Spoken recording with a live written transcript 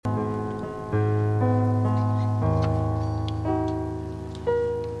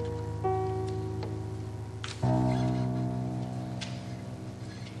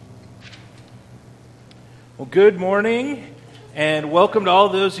Good morning, and welcome to all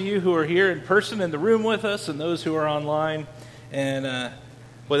those of you who are here in person in the room with us and those who are online. And,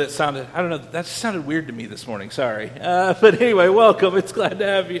 that sounded weird to me this morning, sorry. But anyway, welcome. It's glad to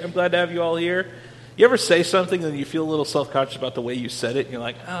have you. I'm glad to have you all here. You ever say something and you feel a little self-conscious about the way you said it, and you're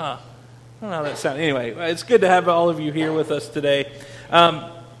like, I don't know how that sounded. Anyway, it's good to have all of you here with us today.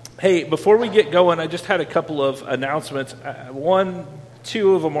 Hey, before we get going, I just had a couple of announcements.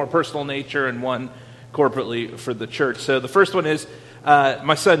 Two of a more personal nature and one corporately for the church. So the first one is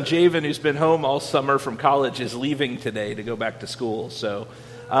my son Javen, who's been home all summer from college, is leaving today to go back to school. So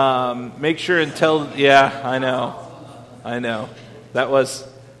make sure and tell. Yeah, I know. That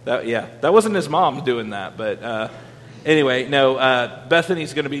wasn't his mom doing that, but anyway, no.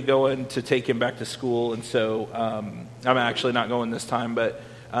 Bethany's going to be going to take him back to school, and so I'm actually not going this time, but.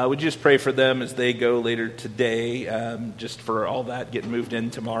 Would you just pray for them as they go later today, just for all that getting moved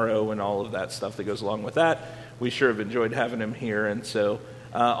in tomorrow and all of that stuff that goes along with that. We sure have enjoyed having him here. And so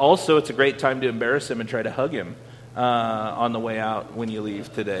also it's a great time to embarrass him and try to hug him on the way out when you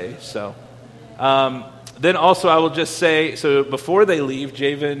leave today. So then also I will just say, so before they leave,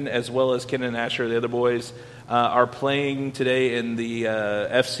 Javen as well as Ken and Asher, the other boys, are playing today in the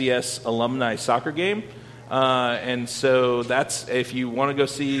FCS alumni soccer game. And so that's, if you want to go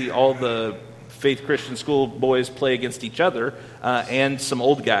see all the Faith Christian School boys play against each other, and some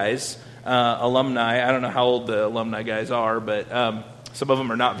old guys, alumni, I don't know how old the alumni guys are, but some of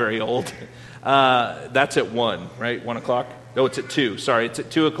them are not very old. That's at 1, right? 1 o'clock? No, it's at 2. Sorry, it's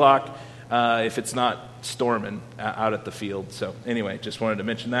at 2 o'clock if it's not storming out at the field. So anyway, just wanted to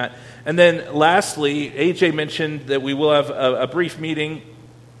mention that. And then lastly, AJ mentioned that we will have a brief meeting.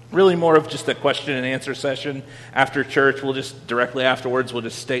 Really more of just a question and answer session after church. We'll just directly afterwards, we'll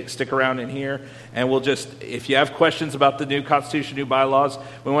just stick around in here. And we'll just, if you have questions about the new Constitution, new bylaws,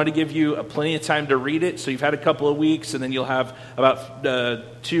 we want to give you plenty of time to read it. So you've had a couple of weeks, and then you'll have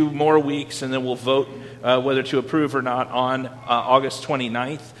about 2 more weeks, and then we'll vote whether to approve or not on August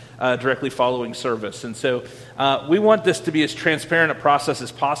 29th. Directly following service. And so we want this to be as transparent a process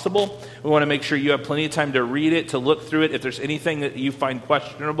as possible. We want to make sure you have plenty of time to read it, to look through it. If there's anything that you find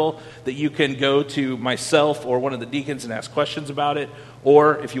questionable, that you can go to myself or one of the deacons and ask questions about it.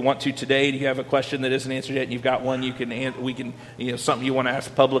 Or if you want to today, you have a question that isn't answered yet and you've got one, we can something you want to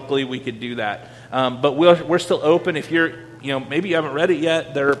ask publicly, we could do that. But we're still open. If you're, maybe you haven't read it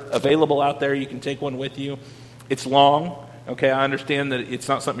yet, they're available out there. You can take one with you. It's long. Okay, I understand that it's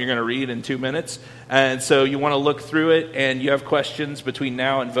not something you're going to read in 2 minutes, and so you want to look through it, and you have questions between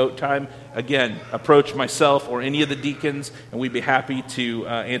now and vote time. Again, approach myself or any of the deacons, and we'd be happy to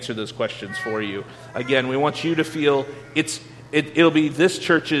answer those questions for you. Again, we want you to feel it'll be this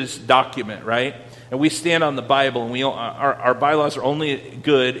church's document, right? And we stand on the Bible, and our bylaws are only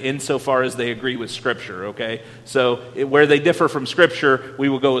good insofar as they agree with Scripture, okay? So where they differ from Scripture, we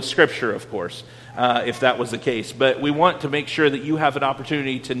will go with Scripture, of course. If that was the case. But we want to make sure that you have an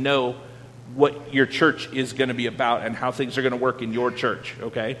opportunity to know what your church is going to be about and how things are going to work in your church,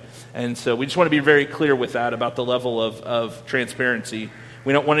 okay? And so we just want to be very clear with that about the level of transparency.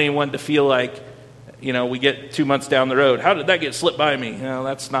 We don't want anyone to feel like, we get 2 months down the road. How did that get slipped by me?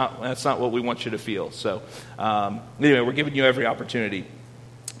 That's not what we want you to feel. So anyway, we're giving you every opportunity.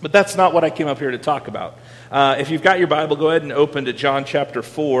 But that's not what I came up here to talk about. If you've got your Bible, go ahead and open to John chapter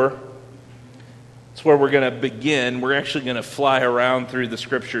 4. It's where we're going to begin. We're actually going to fly around through the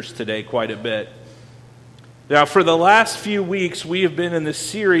scriptures today quite a bit. Now, for the last few weeks, we have been in this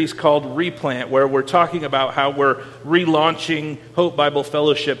series called Replant, where we're talking about how we're relaunching Hope Bible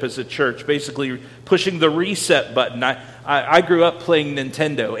Fellowship as a church, basically pushing the reset button. I grew up playing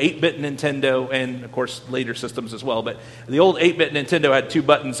Nintendo, 8-bit Nintendo, and of course later systems as well. But the old 8-bit Nintendo had 2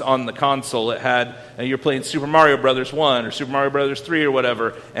 buttons on the console. It had, you're playing Super Mario Brothers 1 or Super Mario Brothers 3 or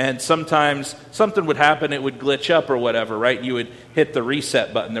whatever, and sometimes something would happen, it would glitch up or whatever, right? You would hit the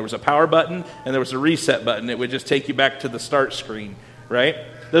reset button. There was a power button and there was a reset button. It would just take you back to the start screen, right?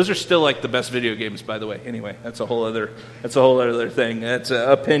 Those are still like the best video games, by the way. Anyway, that's a whole other thing. That's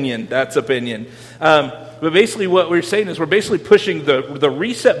opinion. But basically what we're saying is we're basically pushing the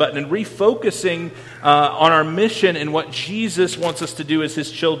reset button and refocusing on our mission and what Jesus wants us to do as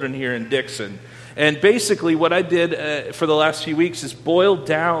his children here in Dixon. And basically what I did for the last few weeks is boil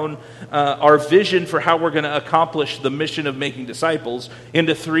down our vision for how we're going to accomplish the mission of making disciples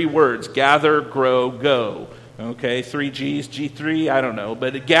into 3 words: gather, grow, go. Okay, 3 G's, G3, I don't know,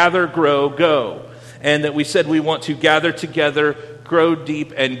 but gather, grow, go. And that we said we want to gather together, grow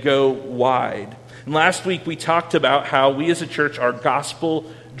deep, and go wide. And last week we talked about how we as a church are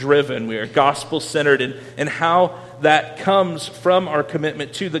gospel-driven, we are gospel-centered, and how that comes from our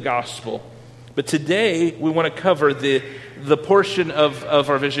commitment to the gospel. But today, we want to cover the portion of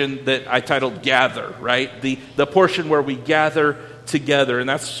our vision that I titled Gather, right? The portion where we gather together. And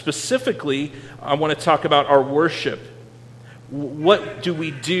that's specifically, I want to talk about our worship. What do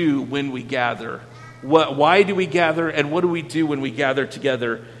we do when we gather? Why do we gather, and what do we do when we gather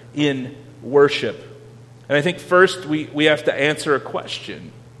together in worship? And I think first we have to answer a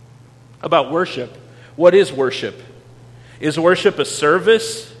question about worship. What is worship? Is worship a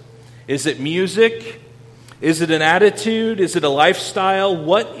service? Is it music? Is it an attitude? Is it a lifestyle?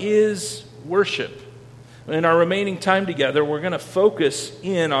 What is worship? In our remaining time together, we're going to focus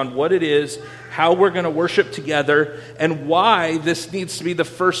in on what it is, how we're going to worship together, and why this needs to be the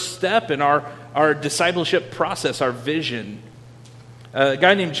first step in our discipleship process, our vision. A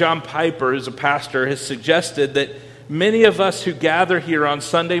guy named John Piper, who's a pastor, has suggested that many of us who gather here on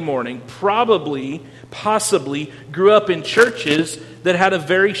Sunday morning possibly grew up in churches that had a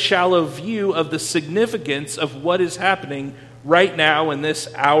very shallow view of the significance of what is happening right now in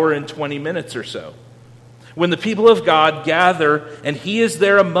this hour and 20 minutes or so. When the people of God gather and He is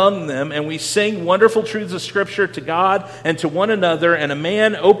there among them, and we sing wonderful truths of Scripture to God and to one another, and a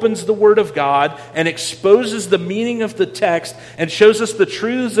man opens the Word of God and exposes the meaning of the text and shows us the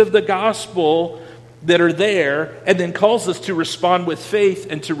truths of the gospel that are there, and then calls us to respond with faith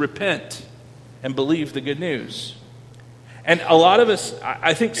and to repent and believe the good news. And a lot of us,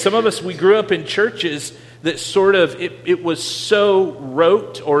 I think some of us, we grew up in churches that sort of, it was so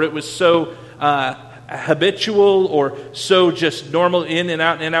rote, or it was so habitual, or so just normal, in and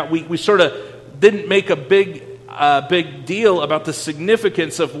out and in and out. We sort of didn't make a big deal about the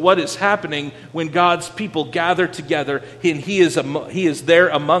significance of what is happening when God's people gather together and He is there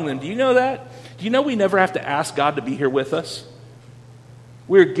among them. Do you know that? Do you know we never have to ask God to be here with us?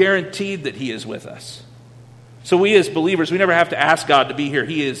 We're guaranteed that He is with us. So we as believers, we never have to ask God to be here.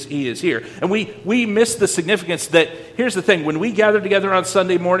 He is here. And we miss the significance that, here's the thing, when we gather together on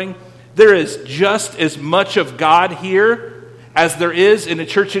Sunday morning, there is just as much of God here as there is in a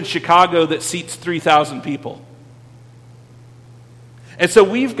church in Chicago that seats 3,000 people. And so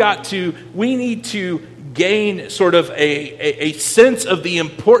we need to gain sort of a sense of the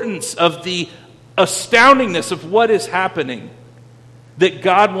importance of the astoundingness of what is happening, that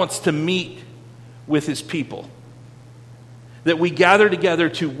God wants to meet with His people. That we gather together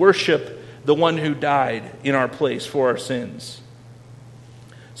to worship the one who died in our place for our sins.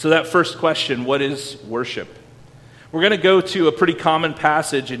 So that first question, what is worship? We're going to go to a pretty common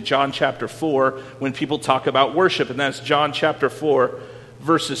passage in John chapter 4 when people talk about worship, and that's John chapter 4,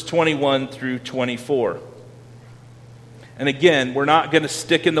 verses 21 through 24. And again, we're not going to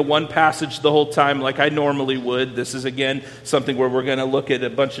stick in the one passage the whole time like I normally would. This is, again, something where we're going to look at a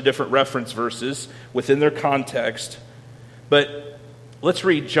bunch of different reference verses within their context. But let's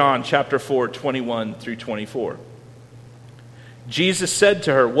read John chapter 4, 21 through 24. Jesus said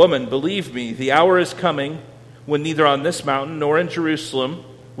to her, "Woman, believe me, the hour is coming when neither on this mountain nor in Jerusalem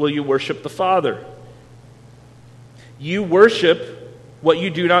will you worship the Father. You worship what you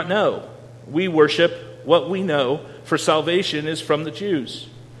do not know. We worship what we know, for salvation is from the Jews.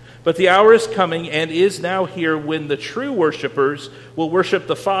 But the hour is coming and is now here when the true worshipers will worship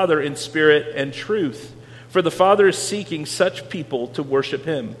the Father in spirit and truth. For the Father is seeking such people to worship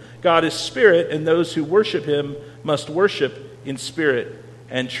Him. God is spirit, and those who worship Him must worship in spirit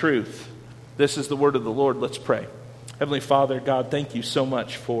and truth." This is the word of the Lord. Let's pray. Heavenly Father, God, thank you so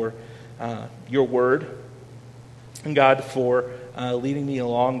much for your word. And God, for leading me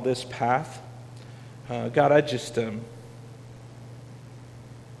along this path. God, I just... it's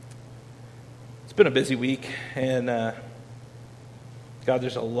been a busy week, and God,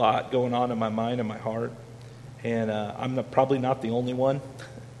 there's a lot going on in my mind and my heart. And I'm probably not the only one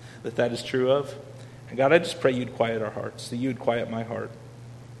that is true of. And God, I just pray you'd quiet our hearts, that you would quiet my heart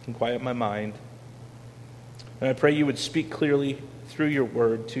and quiet my mind. And I pray you would speak clearly through your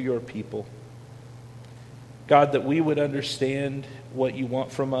word to your people. God, that we would understand what you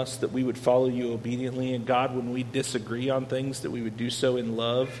want from us, that we would follow you obediently. And God, when we disagree on things, that we would do so in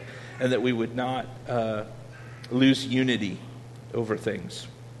love, and that we would not lose unity over things,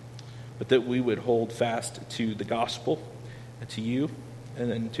 but that we would hold fast to the gospel and to you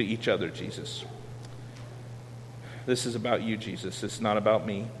and then to each other, Jesus. This is about you, Jesus. It's not about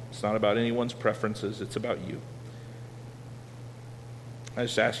me. It's not about anyone's preferences. It's about you. I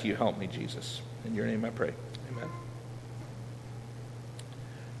just ask you, help me, Jesus. In your name I pray. Amen.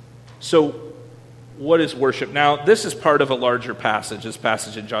 So, what is worship? Now, this is part of a larger passage, this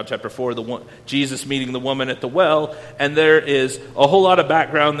passage in John chapter 4, Jesus meeting the woman at the well, and there is a whole lot of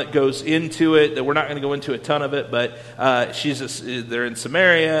background that goes into it, that we're not going to go into a ton of it, but they're in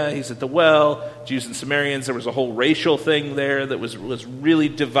Samaria, he's at the well, Jews and Samaritans, there was a whole racial thing there that was really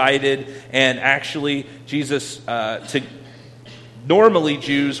divided, and actually Jesus, normally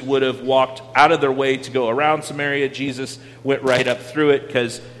Jews would have walked out of their way to go around Samaria. Jesus went right up through it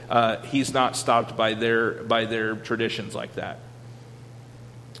because he's not stopped by their traditions like that.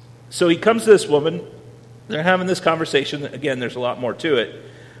 So he comes to this woman. They're having this conversation. Again, there's a lot more to it.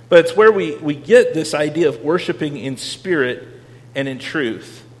 But it's where we get this idea of worshiping in spirit and in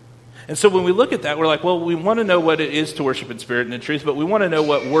truth. And so when we look at that, we're like, well, we want to know what it is to worship in spirit and in truth, but we want to know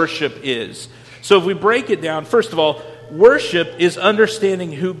what worship is. So if we break it down, first of all, worship is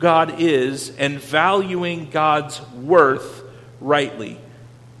understanding who God is and valuing God's worth rightly.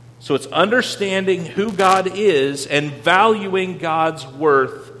 So it's understanding who God is and valuing God's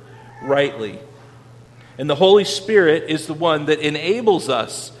worth rightly. And the Holy Spirit is the one that enables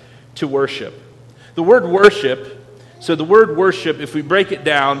us to worship. The word worship, if we break it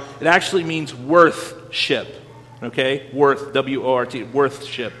down, it actually means worthship. Okay? Worth, W-O-R-T,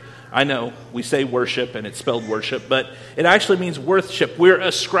 worthship. I know we say worship and it's spelled worship, but it actually means worthship. We're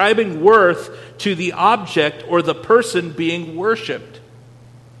ascribing worth to the object or the person being worshipped.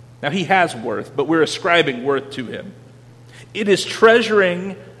 Now, he has worth, but we're ascribing worth to him. It is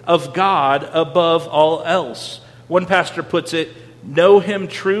treasuring of God above all else. One pastor puts it, know him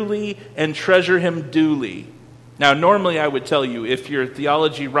truly and treasure him duly. Now, normally I would tell you, if your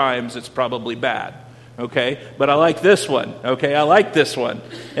theology rhymes, it's probably bad. Okay? But I like this one. Okay? I like this one.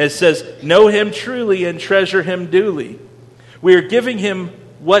 It says, know him truly and treasure him duly. We are giving him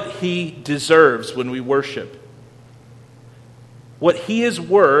what he deserves when we worship. What he is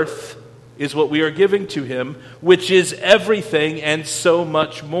worth is what we are giving to him, which is everything and so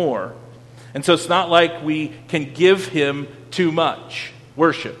much more. And so it's not like we can give him too much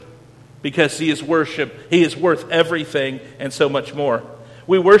worship, because he is worth everything and so much more.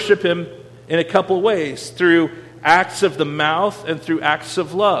 We worship him in a couple ways, through acts of the mouth and through acts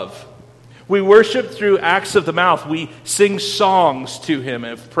of love. We worship through acts of the mouth. We sing songs to him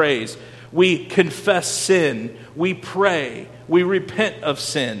of praise. We confess sin. We pray. We repent of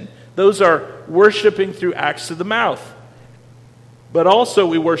sin. Those are worshiping through acts of the mouth. But also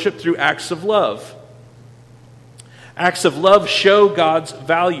we worship through acts of love. Acts of love show God's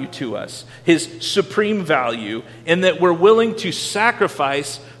value to us, his supreme value, in that we're willing to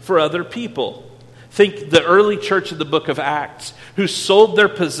sacrifice for other people. Think the early church of the book of Acts, who sold their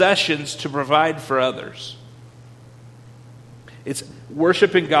possessions to provide for others. It's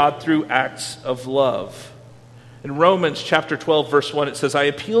worshiping God through acts of love. In Romans chapter 12, verse 1, it says, I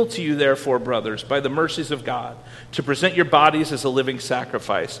appeal to you, therefore, brothers, by the mercies of God, to present your bodies as a living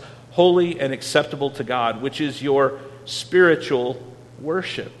sacrifice, holy and acceptable to God, which is your spiritual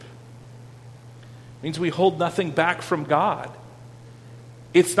worship. It means we hold nothing back from God.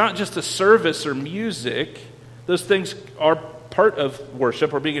 It's not just a service or music. Those things are part of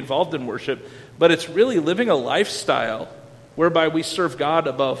worship or being involved in worship, but it's really living a lifestyle whereby we serve God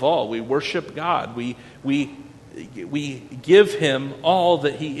above all. We worship God. We give him all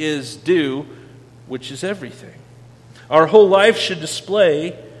that he is due, which is everything. Our whole life should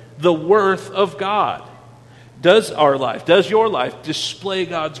display the worth of God. Does your life display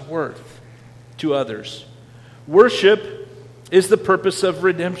God's worth to others? Worship is the purpose of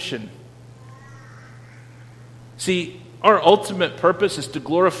redemption. See, our ultimate purpose is to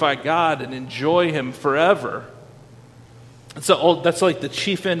glorify God and enjoy him forever. That's like the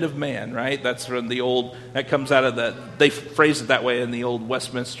chief end of man, right? That's from the old, that comes out of they phrase it that way in the old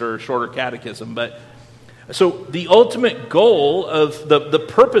Westminster Shorter Catechism. But so the ultimate goal of the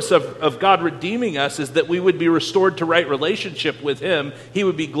purpose of God redeeming us is that we would be restored to right relationship with him. He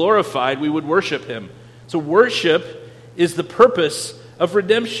would be glorified. We would worship him. So worship is the purpose of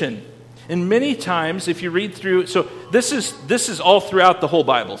redemption. And many times, if you read through, so this is all throughout the whole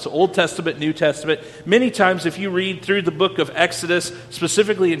Bible. So Old Testament, New Testament. Many times, if you read through the book of Exodus,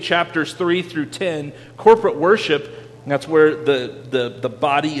 specifically in chapters 3 through 10, corporate worship, that's where the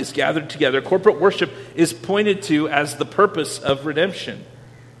body is gathered together. Corporate worship is pointed to as the purpose of redemption.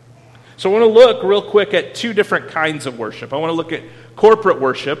 So I want to look real quick at two different kinds of worship. I want to look at corporate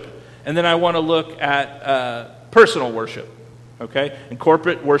worship, and then I want to look at personal worship. Okay? And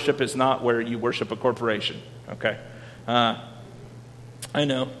corporate worship is not where you worship a corporation. Okay? I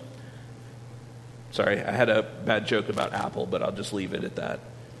know. Sorry, I had a bad joke about Apple, but I'll just leave it at that.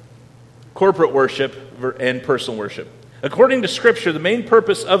 Corporate worship and personal worship. According to Scripture, the main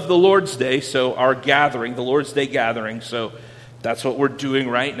purpose of the Lord's Day, so our gathering, the Lord's Day gathering, so that's what we're doing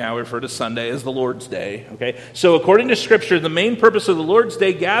right now. We refer to Sunday as the Lord's Day, okay? So according to Scripture, the main purpose of the Lord's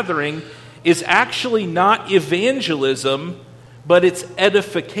Day gathering is actually not evangelism, but it's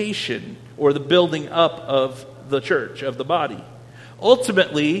edification, or the building up of the church, of the body.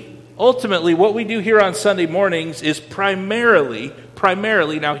 Ultimately, what we do here on Sunday mornings is primarily,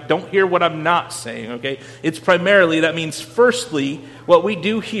 now don't hear what I'm not saying, okay? It's primarily, that means firstly, what we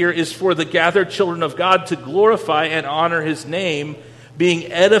do here is for the gathered children of God to glorify and honor His name,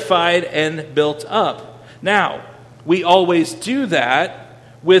 being edified and built up. Now, we always do that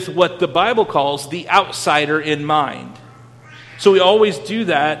with what the Bible calls the outsider in mind. So we always do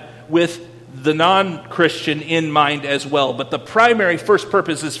that with the non-Christian in mind as well. But the primary first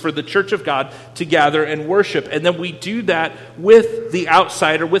purpose is for the church of God to gather and worship. And then we do that with the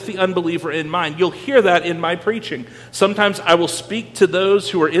outsider, with the unbeliever in mind. You'll hear that in my preaching. Sometimes I will speak to those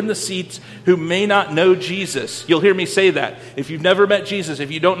who are in the seats who may not know Jesus. You'll hear me say that. If you've never met Jesus,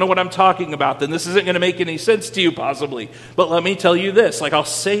 if you don't know what I'm talking about, then this isn't going to make any sense to you possibly. But let me tell you this, I'll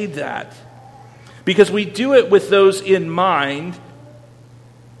say that. Because we do it with those in mind.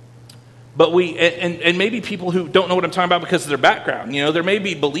 But and maybe people who don't know what I'm talking about because of their background. There may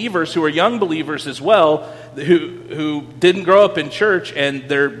be believers who are young believers as well who didn't grow up in church and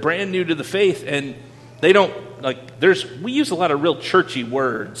they're brand new to the faith and they don't, we use a lot of real churchy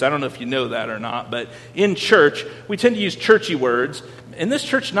words. I don't know if you know that or not, but in church, we tend to use churchy words. In this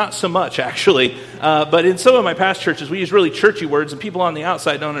church, not so much, actually. But in some of my past churches, we use really churchy words, and people on the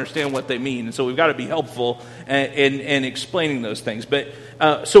outside don't understand what they mean. And so we've got to be helpful in explaining those things. But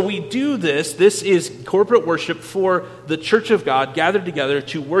so we do this. This is corporate worship for the church of God gathered together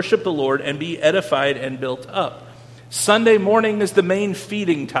to worship the Lord and be edified and built up. Sunday morning is the main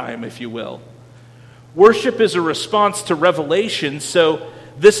feeding time, if you will. Worship is a response to revelation, so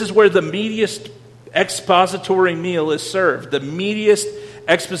this is where the meatiest expository meal is served. The meatiest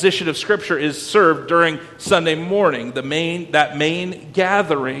exposition of Scripture is served during Sunday morning, that main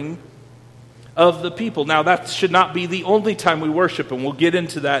gathering of the people. Now, that should not be the only time we worship, and we'll get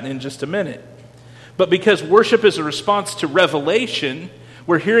into that in just a minute. But because worship is a response to revelation,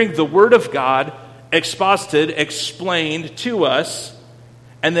 we're hearing the Word of God exposited, explained to us,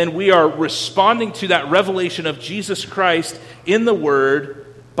 and then we are responding to that revelation of Jesus Christ in the Word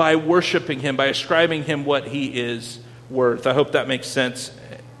by worshiping Him, by ascribing Him what He is worth. I hope that makes sense.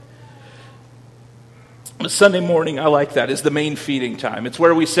 Sunday morning, I like that, is the main feeding time. It's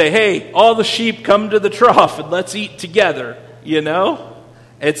where we say, hey, all the sheep come to the trough and let's eat together,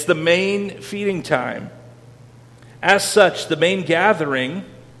 It's the main feeding time. As such, the main gathering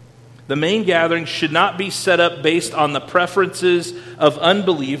should not be set up based on the preferences of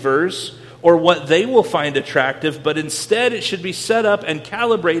unbelievers or what they will find attractive, but instead it should be set up and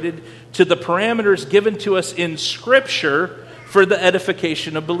calibrated to the parameters given to us in Scripture for the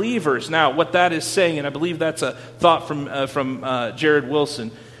edification of believers. Now, what that is saying, and I believe that's a thought from Jared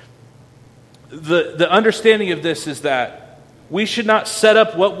Wilson, the understanding of this is that we should not set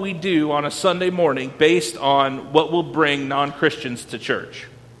up what we do on a Sunday morning based on what will bring non-Christians to church.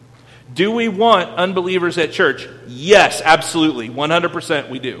 Do we want unbelievers at church? Yes, absolutely. 100%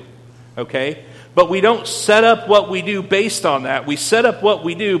 we do. Okay? But we don't set up what we do based on that. We set up what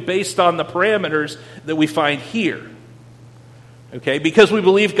we do based on the parameters that we find here. Okay? Because we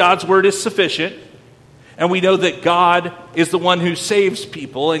believe God's Word is sufficient. And we know that God is the one who saves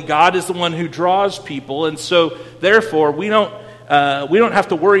people. And God is the one who draws people. And so, therefore, we don't have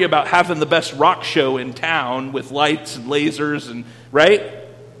to worry about having the best rock show in town with lights and lasers and, right?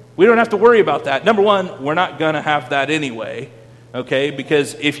 We don't have to worry about that. Number one, we're not going to have that anyway, okay?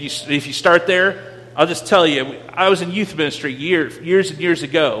 Because if you start there, I'll just tell you, I was in youth ministry years and years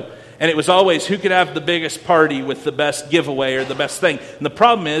ago, and it was always who could have the biggest party with the best giveaway or the best thing. And the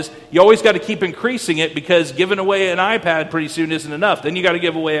problem is, you always got to keep increasing it because giving away an iPad pretty soon isn't enough. Then you got to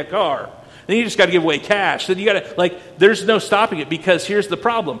give away a car. Then you just got to give away cash. Then you got to, there's no stopping it because here's the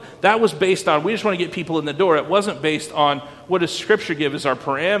problem. That was based on, we just want to get people in the door. It wasn't based on what does Scripture give as our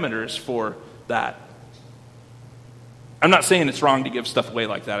parameters for that. I'm not saying it's wrong to give stuff away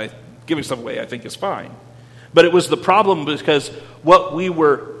like that. Giving stuff away I think is fine. But it was the problem because what we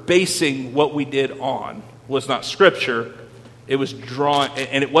were basing what we did on was not Scripture. It was drawing,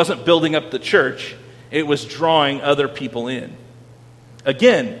 and it wasn't building up the church. It was drawing other people in.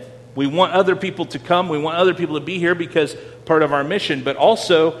 Again, we want other people to come. We want other people to be here because part of our mission. But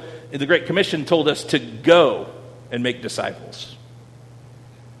also, the Great Commission told us to go and make disciples.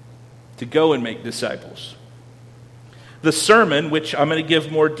 To go and make disciples. The sermon, which I'm going to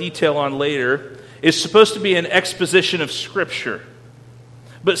give more detail on later, is supposed to be an exposition of Scripture.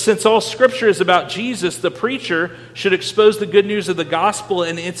 But since all Scripture is about Jesus, the preacher should expose the good news of the gospel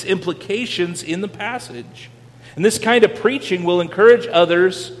and its implications in the passage. And this kind of preaching will encourage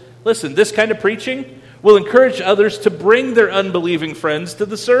others, listen, this kind of preaching will encourage others to bring their unbelieving friends to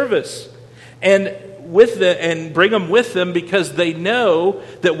the service and bring them with them, because they know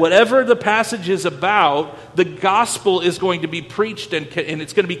that whatever the passage is about, the gospel is going to be preached and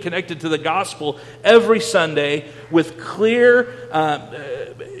it's going to be connected to the gospel every Sunday with clearly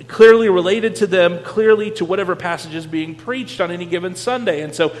related to them, clearly to whatever passage is being preached on any given Sunday.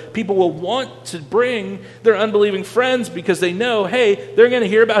 And so people will want to bring their unbelieving friends because they know, hey, they're going to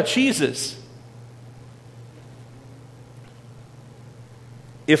hear about Jesus.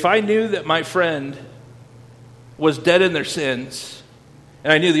 If I knew that my friend was dead in their sins,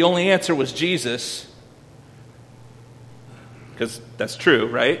 and I knew the only answer was Jesus, because that's true,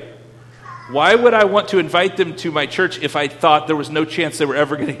 right? Why would I want to invite them to my church if I thought there was no chance they were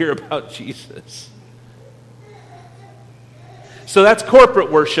ever going to hear about Jesus? So that's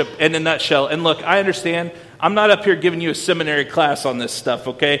corporate worship in a nutshell. And look, I understand. I'm not up here giving you a seminary class on this stuff,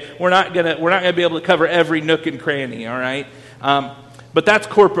 okay? We're not gonna be able to cover every nook and cranny, all right? But that's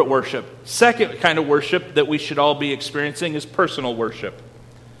corporate worship. Second kind of worship that we should all be experiencing is personal worship.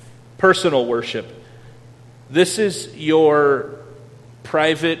 Personal worship. This is your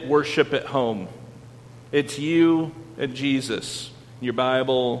private worship at home. It's you and Jesus. Your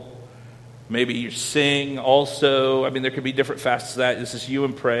Bible. Maybe you sing also. I mean, there could be different facets of that. This is you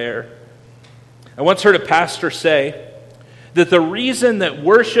in prayer. I once heard a pastor say that the reason that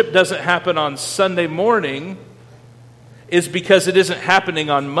worship doesn't happen on Sunday morning is because it isn't happening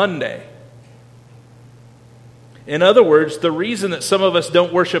on Monday. In other words, the reason that some of us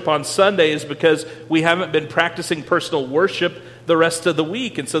don't worship on Sunday is because we haven't been practicing personal worship the rest of the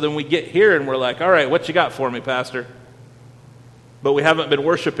week. And so then we get here and we're like, all right, what you got for me, Pastor? But we haven't been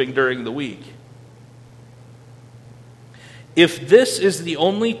worshiping during the week. If this is the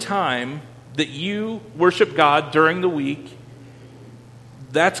only time that you worship God during the week,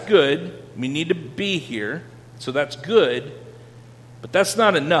 that's good. We need to be here. So that's good, but that's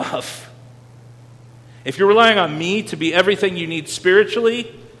not enough. If you're relying on me to be everything you need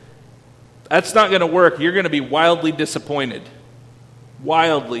spiritually, that's not going to work. You're going to be wildly disappointed.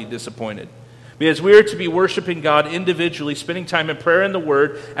 Wildly disappointed. Because we are to be worshiping God individually, spending time in prayer and the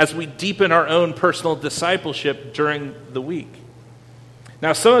Word as we deepen our own personal discipleship during the week.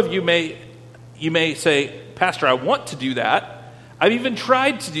 Now, some of you may say, Pastor, I want to do that. I've even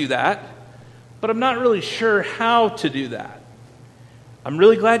tried to do that. But I'm not really sure how to do that. I'm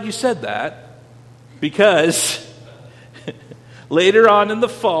really glad you said that, because later on in the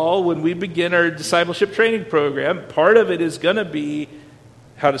fall, when we begin our discipleship training program, part of it is going to be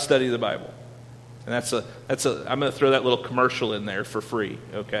how to study the Bible. And I'm going to throw that little commercial in there for free,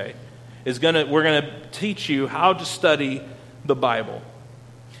 okay? We're going to teach you how to study the Bible,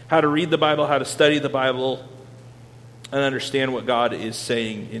 how to read the Bible, how to study the Bible, and understand what God is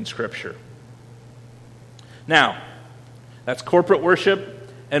saying in Scripture. Now, that's corporate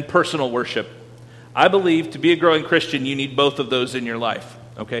worship and personal worship. I believe to be a growing Christian, you need both of those in your life,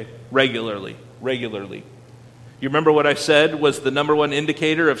 okay? Regularly. You remember what I said was the number one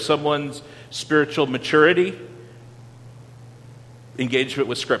indicator of someone's spiritual maturity? Engagement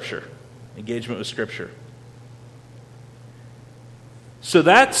with Scripture. So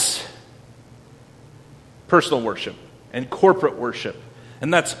that's personal worship and corporate worship.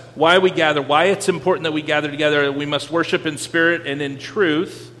 And that's why we gather, why it's important that we gather together. We must worship in spirit and in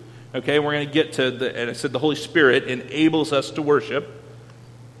truth. Okay, we're going to get to and I said the Holy Spirit enables us to worship.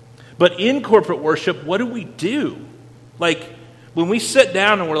 But in corporate worship, what do we do? Like, when we sit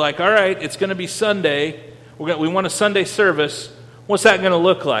down and we're like, all right, it's going to be Sunday. We want a Sunday service. What's that going to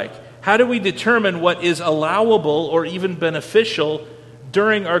look like? How do we determine what is allowable or even beneficial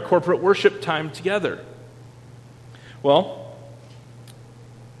during our corporate worship time together? Well,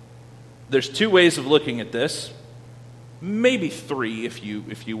 there's two ways of looking at this. Maybe three if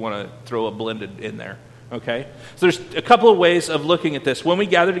you want to throw a blended in there. Okay? So there's a couple of ways of looking at this. When we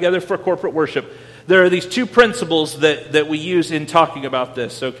gather together for corporate worship, there are these two principles that we use in talking about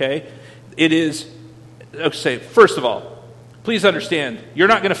this, okay? It is, first of all, please understand, you're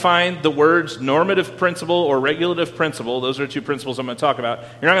not going to find the words normative principle or regulative principle. Those are two principles I'm going to talk about.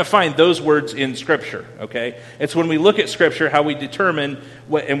 You're not going to find those words in Scripture, okay? It's when we look at Scripture how we determine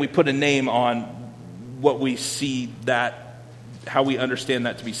and we put a name on what we see how we understand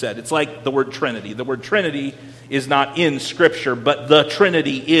that to be said. It's like the word Trinity. The word Trinity is not in Scripture, but the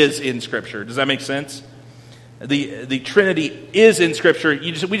Trinity is in Scripture. Does that make sense? The Trinity is in Scripture.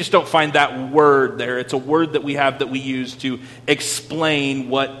 We just don't find that word there. It's a word that we have that we use to explain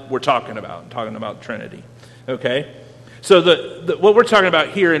what we're talking about Trinity. Okay? So what we're talking about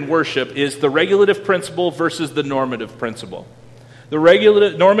here in worship is the regulative principle versus the normative principle.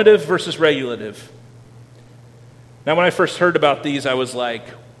 The normative versus regulative. Now, when I first heard about these, I was like,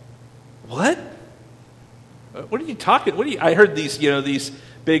 what? What are you talking? I heard these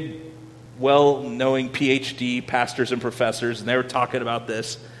big, well-knowing PhD pastors and professors, and they were talking about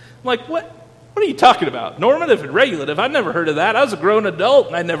this. I'm like, what? What are you talking about? Normative and regulative? I've never heard of that. I was a grown adult,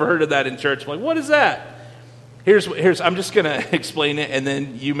 and I never heard of that in church. I'm like, what is that? I'm just going to explain it, and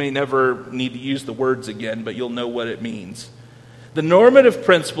then you may never need to use the words again, but you'll know what it means. The normative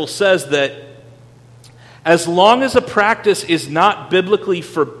principle says that as long as a practice is not biblically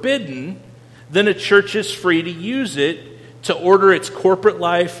forbidden, then a church is free to use it to order its corporate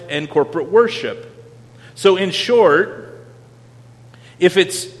life and corporate worship. So in short, if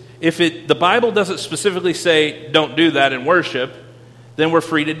the Bible doesn't specifically say don't do that in worship, then we're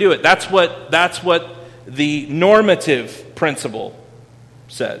free to do it. That's what the normative principle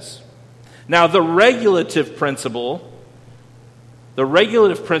says. Now the regulative principle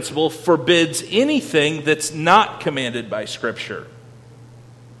forbids anything that's not commanded by Scripture.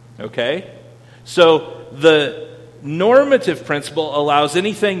 Okay? So the normative principle allows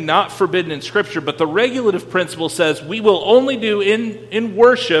anything not forbidden in Scripture, but the regulative principle says we will only do in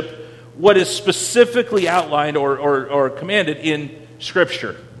worship what is specifically outlined or commanded in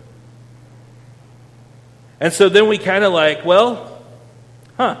Scripture. And so then we kind of like,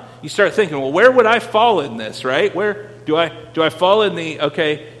 you start thinking, well, where would I fall in this, right? Where do I fall in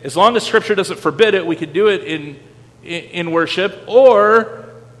as long as Scripture doesn't forbid it, we could do it in worship, or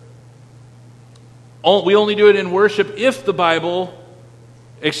we only do it in worship if the Bible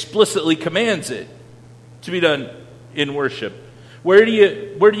explicitly commands it to be done in worship. Where do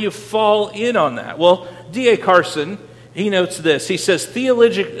you fall in on that? Well, D.A. Carson, he notes this. He says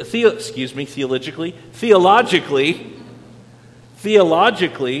theologically,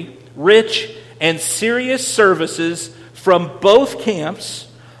 rich and serious services from both camps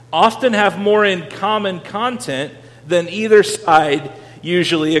often have more in common content than either side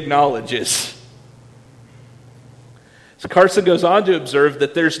usually acknowledges. So Carson goes on to observe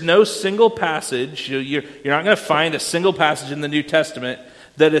that there's no single passage, you're not going to find a single passage in the New Testament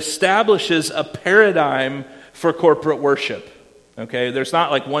that establishes a paradigm for corporate worship. Okay, there's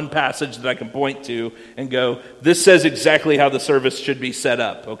not like one passage that I can point to and go, this says exactly how the service should be set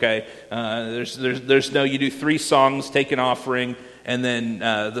up. Okay, there's no, you do 3 songs, take an offering, and then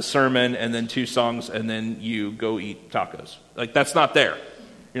the sermon, and then 2 songs, and then you go eat tacos. Like, that's not there.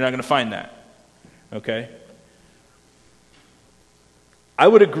 You're not going to find that. Okay. I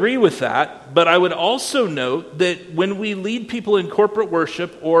would agree with that, but I would also note that when we lead people in corporate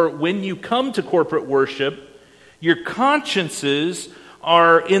worship, or when you come to corporate worship, your consciences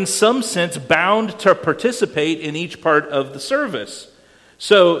are in some sense bound to participate in each part of the service.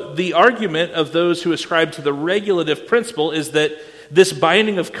 So the argument of those who ascribe to the regulative principle is that this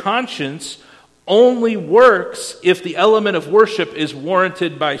binding of conscience only works if the element of worship is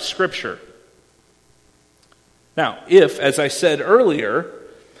warranted by Scripture. Now, if, as I said earlier,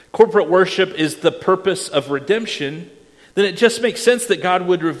 corporate worship is the purpose of redemption, then it just makes sense that God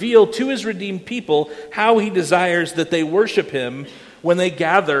would reveal to His redeemed people how He desires that they worship Him when they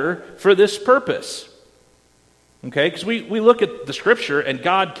gather for this purpose. Okay? Because we look at the Scripture, and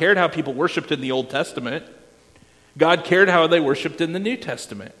God cared how people worshiped in the Old Testament. God cared how they worshiped in the New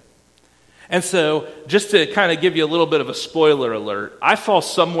Testament. And so, just to kind of give you a little bit of a spoiler alert, I fall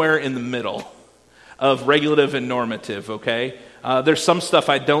somewhere in the middle of regulative and normative, okay? There's some stuff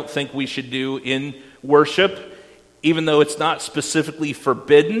I don't think we should do in worship, even though it's not specifically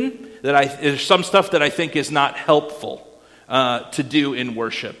forbidden. There's some stuff that I think is not helpful to do in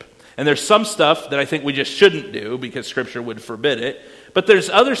worship. And there's some stuff that I think we just shouldn't do because Scripture would forbid it. But there's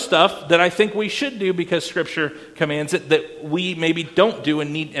other stuff that I think we should do because Scripture commands it that we maybe don't do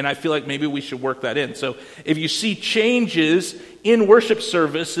and I feel like maybe we should work that in. So if you see changes in worship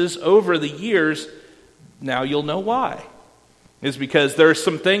services over the years, now you'll know why. It's because there are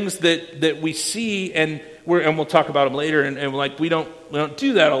some things that we see and we'll talk about them later, and like we don't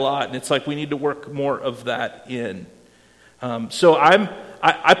do that a lot, and it's like we need to work more of that in. So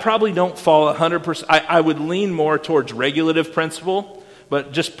I probably don't fall 100%. I would lean more towards regulative principle,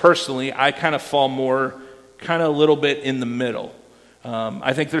 but just personally, I kind of fall more, kind of a little bit in the middle.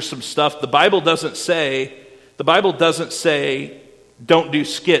 I think there's some stuff the Bible doesn't say. The Bible doesn't say don't do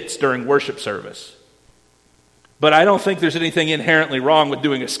skits during worship service. But I don't think there's anything inherently wrong with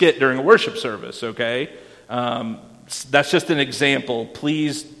doing a skit during a worship service, okay? That's just an example.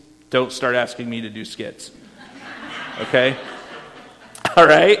 Please don't start asking me to do skits. Okay? All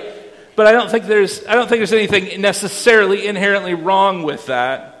right? But I don't think there's anything necessarily inherently wrong with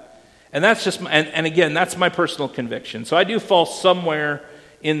that. And that's just and again, that's my personal conviction. So I do fall somewhere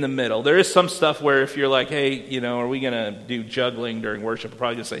in the middle. There is some stuff where if you're like, hey, are we going to do juggling during worship? I'm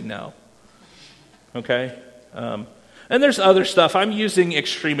probably going to say no. Okay? And there's other stuff. I'm using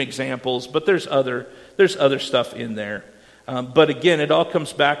extreme examples, but there's other stuff in there. But again, it all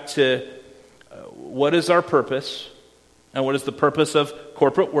comes back to what is our purpose, and what is the purpose of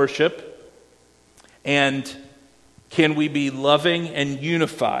corporate worship, and can we be loving and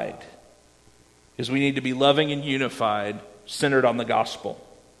unified? Because we need to be loving and unified, centered on the gospel.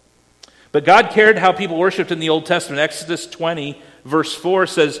 But God cared how people worshiped in the Old Testament. Exodus 20, verse 4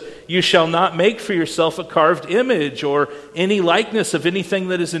 says, "You shall not make for yourself a carved image or any likeness of anything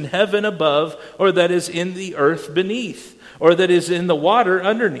that is in heaven above, or that is in the earth beneath, or that is in the water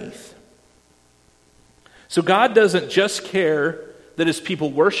underneath." So God doesn't just care that his people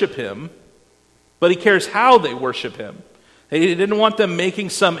worship him, but he cares how they worship him. He didn't want them making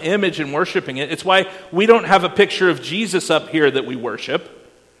some image and worshiping it. It's why we don't have a picture of Jesus up here that we worship.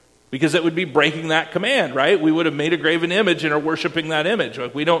 Because it would be breaking that command, right? We would have made a graven image and are worshiping that image.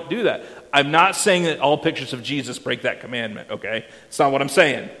 Like, we don't do that. I'm not saying that all pictures of Jesus break that commandment, okay? It's not what I'm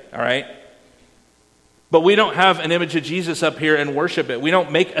saying, all right? But we don't have an image of Jesus up here and worship it. We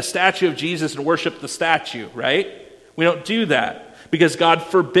don't make a statue of Jesus and worship the statue, right? We don't do that because God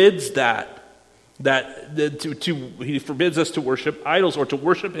forbids that. He forbids us to worship idols or to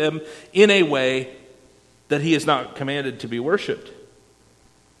worship him in a way that he is not commanded to be worshiped.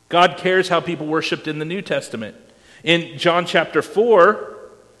 God cares how people worshiped in the New Testament. In John chapter 4,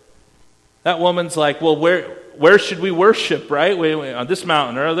 that woman's like, well, where should we worship, right? Wait, on this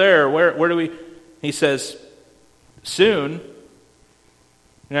mountain or there? Where do we? He says, soon,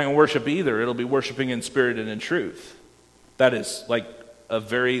 you're not going to worship either. It'll be worshiping in spirit and in truth. That is like a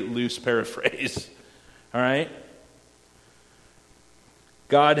very loose paraphrase. All right?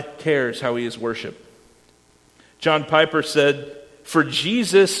 God cares how he is worshiped. John Piper said, "For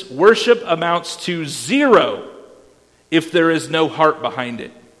Jesus, worship amounts to zero if there is no heart behind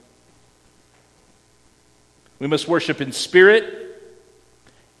it." We must worship in spirit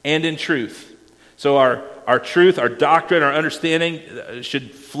and in truth. So our truth, our doctrine, our understanding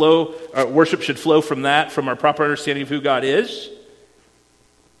should flow, our worship should flow from that, from our proper understanding of who God is.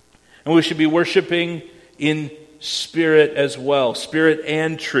 And we should be worshiping in spirit as well, spirit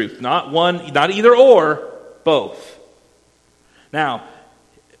and truth. Not one, not either or, both. Now,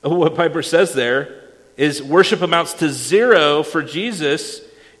 what Piper says there is worship amounts to zero for Jesus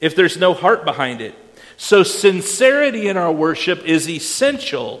if there's no heart behind it. So sincerity in our worship is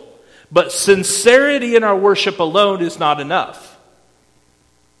essential, but sincerity in our worship alone is not enough.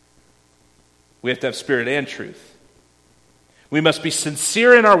 We have to have spirit and truth. We must be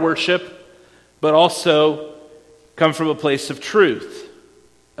sincere in our worship, but also come from a place of truth.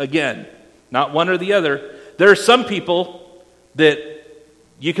 Again, not one or the other. There are some people that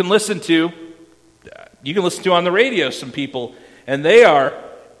you can listen to on the radio, some people, and they are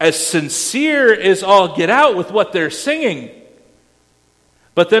as sincere as all get out with what they're singing.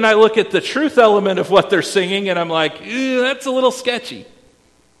 But then I look at the truth element of what they're singing, and I'm like, that's a little sketchy.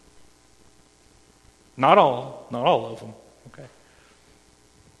 Not all of them. Okay.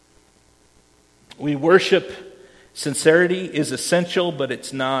 We worship, sincerity is essential, but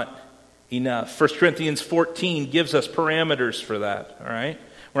it's not enough. 1 Corinthians 14 gives us parameters for that, all right?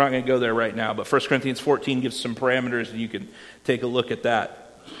 We're not going to go there right now, but 1 Corinthians 14 gives some parameters, and you can take a look at that.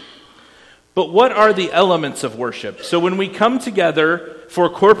 But what are the elements of worship? So when we come together for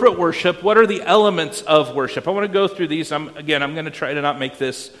corporate worship, what are the elements of worship? I want to go through these. I'm going to try to not make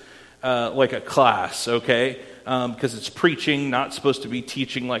this like a class, okay? Because it's preaching, not supposed to be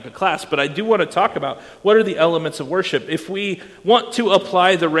teaching like a class. But I do want to talk about what are the elements of worship. If we want to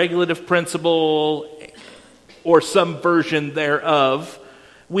apply the regulative principle or some version thereof,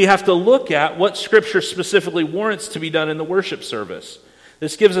 we have to look at what Scripture specifically warrants to be done in the worship service.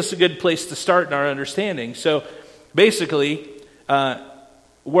 This gives us a good place to start in our understanding. So basically,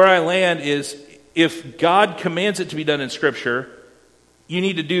 where I land is if God commands it to be done in Scripture, you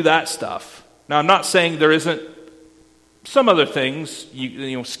need to do that stuff. Now, I'm not saying there isn't some other things,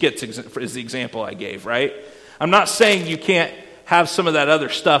 skits is the example I gave, right? I'm not saying you can't have some of that other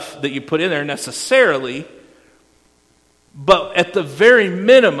stuff that you put in there necessarily, but at the very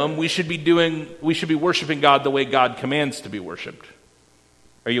minimum, we should be worshiping God the way God commands to be worshiped.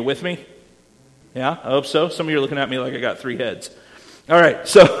 Are you with me? Yeah, I hope so. Some of you are looking at me like I got three heads. All right,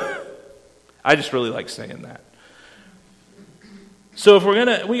 so I just really like saying that. So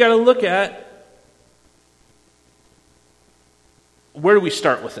if we got to look at, where do we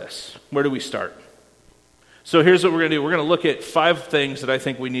start with this? Where do we start? So here's what we're going to do. We're going to look at 5 things that I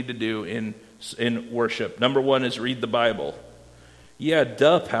think we need to do in worship. Number 1 is read the Bible. Yeah,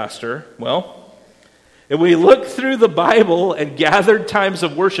 duh, Pastor. Well, if we look through the Bible and gathered times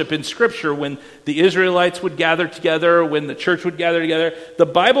of worship in Scripture, when the Israelites would gather together, when the church would gather together, the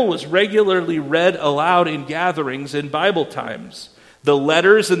Bible was regularly read aloud in gatherings in Bible times. The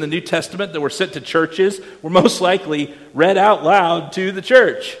letters in the New Testament that were sent to churches were most likely read out loud to the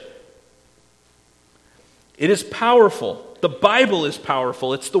church. It is powerful. The Bible is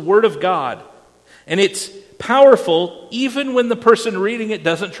powerful. It's the Word of God. And it's powerful even when the person reading it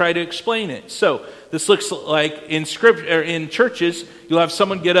doesn't try to explain it. So this looks like in scripture, in churches, you'll have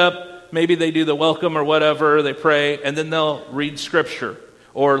someone get up, maybe they do the welcome or whatever, they pray, and then they'll read Scripture.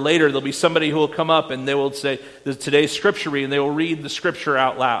 Or later, there'll be somebody who will come up and they will say, today's Scripture reading, they will read the Scripture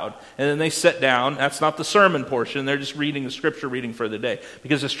out loud. And then they sit down. That's not the sermon portion. They're just reading the Scripture reading for the day.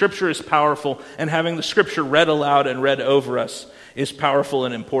 Because the Scripture is powerful, and having the Scripture read aloud and read over us is powerful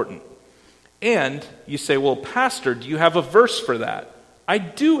and important. And you say, well, Pastor, do you have a verse for that? I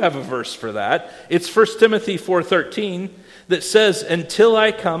do have a verse for that. It's 1 Timothy 4:13 that says, until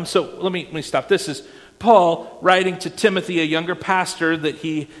I come. So let me stop. This is Paul writing to Timothy, a younger pastor that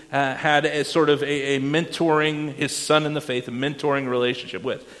he had as sort of a mentoring, his son in the faith, a mentoring relationship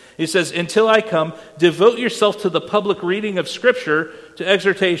with. He says, until I come, devote yourself to the public reading of Scripture, to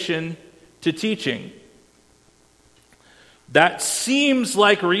exhortation, to teaching. That seems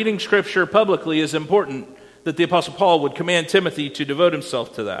like reading Scripture publicly is important, that the Apostle Paul would command Timothy to devote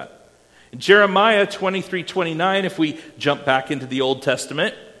himself to that. In Jeremiah 23:29, if we jump back into the Old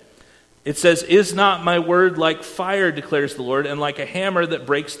Testament, it says, is not my word like fire, declares the Lord, and like a hammer that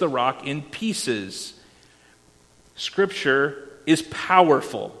breaks the rock in pieces? Scripture is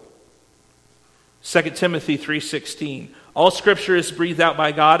powerful. 2 Timothy 3:16, all Scripture is breathed out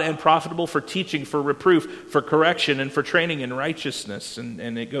by God and profitable for teaching, for reproof, for correction, and for training in righteousness.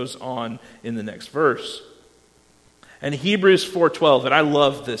 And it goes on in the next verse. And Hebrews 4:12, and I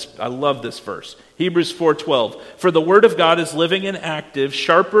love this verse. Hebrews 4:12, for the word of God is living and active,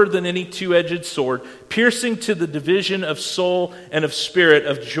 sharper than any two-edged sword, piercing to the division of soul and of spirit,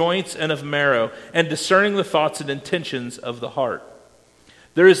 of joints and of marrow, and discerning the thoughts and intentions of the heart.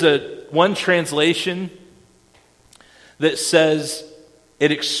 There is one translation that says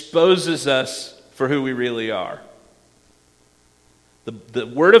it exposes us for who we really are. The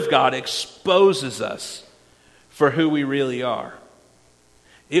word of God exposes us for who we really are.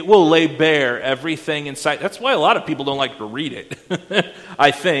 It will lay bare everything inside. That's why a lot of people don't like to read it,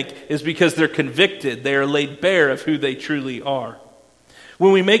 I think, is because they're convicted. They are laid bare of who they truly are.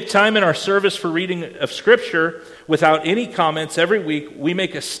 When we make time in our service for reading of Scripture without any comments every week, we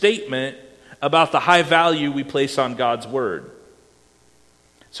make a statement about the high value we place on God's Word.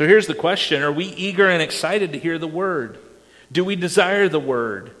 So here's the question. Are we eager and excited to hear the Word? Do we desire the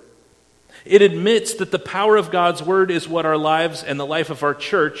Word? It admits that the power of God's Word is what our lives and the life of our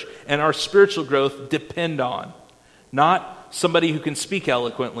church and our spiritual growth depend on. Not somebody who can speak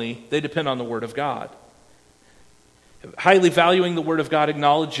eloquently. They depend on the Word of God. Highly valuing the Word of God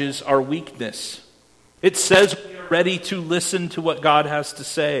acknowledges our weakness. It says we are ready to listen to what God has to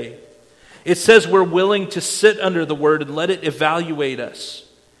say. It says we're willing to sit under the Word and let it evaluate us.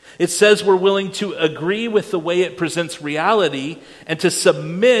 It says we're willing to agree with the way it presents reality and to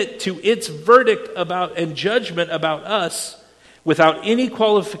submit to its verdict about and judgment about us without any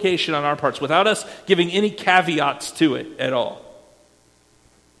qualification on our parts, without us giving any caveats to it at all.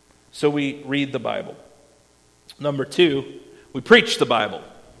 So we read the Bible. Number 2, we preach the Bible.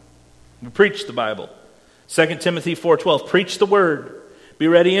 We preach the Bible. 2 Timothy 4:12, preach the word. Be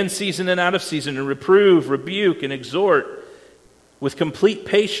ready in season and out of season, and reprove, rebuke, and exhort with complete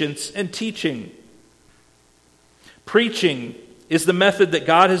patience and teaching. Preaching is the method that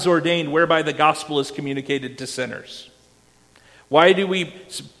God has ordained whereby the gospel is communicated to sinners. Why do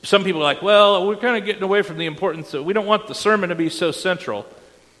some people are like, well, we're kind of getting away from the importance of, we don't want the sermon to be so central.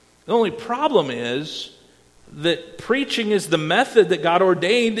 The only problem is that preaching is the method that God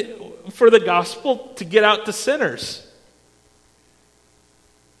ordained for the gospel to get out to sinners.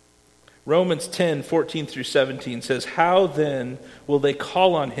 Romans 10:14-17 says, how then will they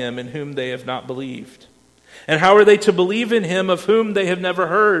call on him in whom they have not believed? And how are they to believe in him of whom they have never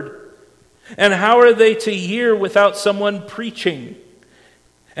heard? And how are they to hear without someone preaching?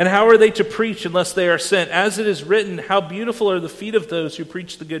 And how are they to preach unless they are sent? As it is written, how beautiful are the feet of those who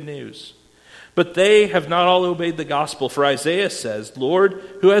preach the good news. But they have not all obeyed the gospel, for Isaiah says, Lord,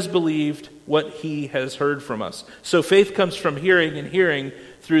 who has believed what he has heard from us? So faith comes from hearing, and hearing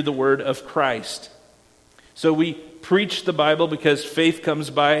through the word of Christ. So we preach the Bible because faith comes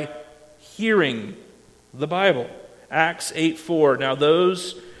by hearing the Bible. Acts 8:4. Now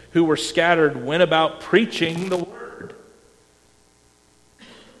those who were scattered went about preaching the word.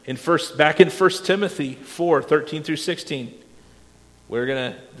 Back in 1 Timothy 4:13 through 16.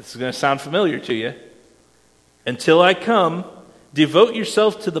 This is gonna sound familiar to you. Until I come, devote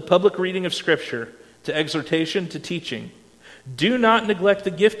yourself to the public reading of Scripture, to exhortation, to teaching. Do not neglect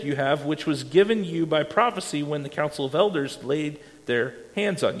the gift you have, which was given you by prophecy when the council of elders laid their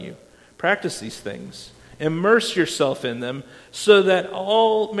hands on you. Practice these things. Immerse yourself in them, so that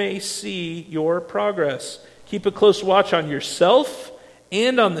all may see your progress. Keep a close watch on yourself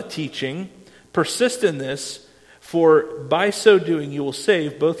and on the teaching. Persist in this, for by so doing you will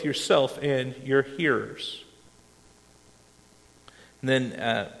save both yourself and your hearers. And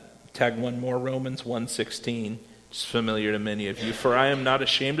then tag one more, Romans 1:16. It's familiar to many of you. For I am not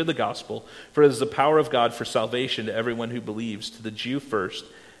ashamed of the gospel, for it is the power of God for salvation to everyone who believes, to the Jew first,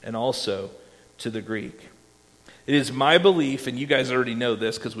 and also to the Greek. It is my belief, and you guys already know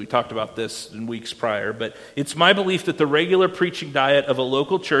this because we talked about this in weeks prior, but it's my belief that the regular preaching diet of a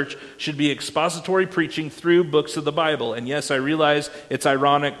local church should be expository preaching through books of the Bible. And yes, I realize it's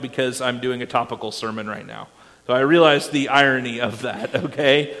ironic because I'm doing a topical sermon right now. So I realize the irony of that,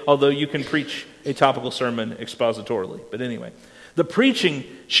 okay? Although you can preach a topical sermon expositorily. But anyway, the preaching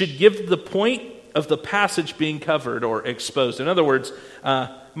should give the point of the passage being covered or exposed. In other words,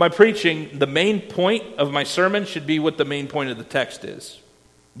 my preaching, the main point of my sermon should be what the main point of the text is.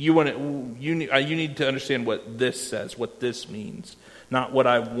 You need to understand what this says, what this means, not what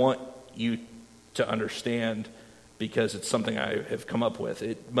I want you to understand because it's something I have come up with.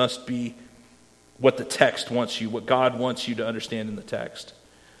 It must be what the text wants you, what God wants you to understand in the text.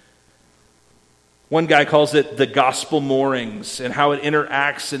 One guy calls it the gospel moorings and how it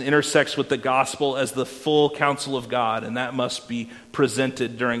interacts and intersects with the gospel as the full counsel of God, and that must be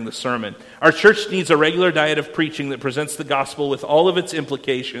presented during the sermon. Our church needs a regular diet of preaching that presents the gospel with all of its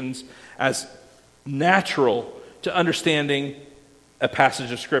implications as natural to understanding a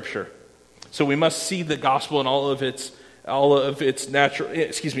passage of Scripture. So we must see the gospel and all of its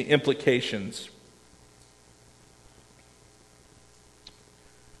implications.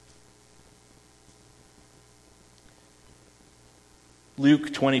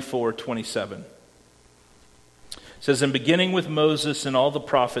 Luke 24:27 says, "And beginning with Moses and all the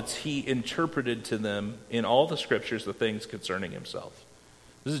prophets, he interpreted to them in all the scriptures the things concerning himself."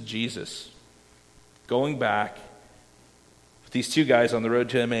 This is Jesus going back with these two guys on the road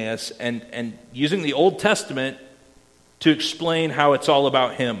to Emmaus and using the Old Testament to explain how it's all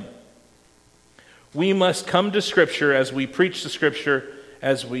about him. We must come to Scripture as we preach the Scripture,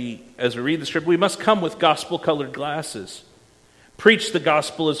 as we read the Scripture. We must come with gospel-colored glasses. Preach the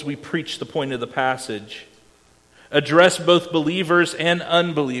gospel as we preach the point of the passage. Address both believers and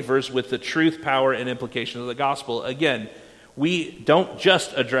unbelievers with the truth, power, and implications of the gospel. Again, we don't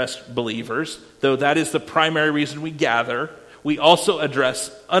just address believers, though that is the primary reason we gather. We also address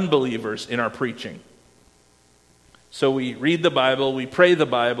unbelievers in our preaching. So we read the Bible, we pray the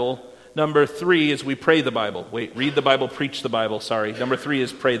Bible. Number 3 is we pray the Bible. Read the Bible, preach the Bible, sorry. Number 3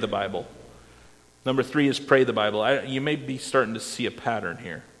 is pray the Bible. Number 3 is pray the Bible. You may be starting to see a pattern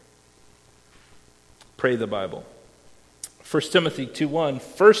here. Pray the Bible. 1 Timothy 2:1,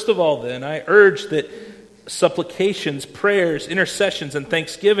 "First of all then, I urge that supplications, prayers, intercessions, and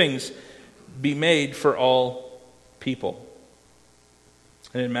thanksgivings be made for all people."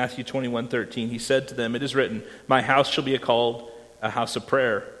 And in Matthew 21:13, he said to them, "It is written, my house shall be called a house of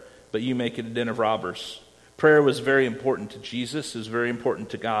prayer, but you make it a den of robbers." Prayer was very important to Jesus. It was very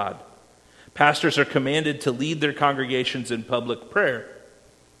important to God. Pastors are commanded to lead their congregations in public prayer.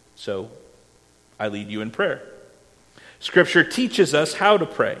 So, I lead you in prayer. Scripture teaches us how to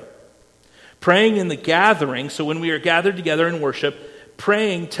pray. Praying in the gathering, so when we are gathered together in worship,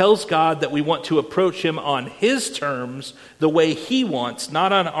 praying tells God that we want to approach Him on His terms, the way He wants,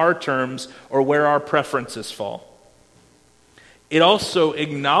 not on our terms or where our preferences fall. It also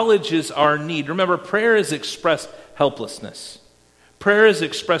acknowledges our need. Remember, prayer is expressed helplessness. Prayer is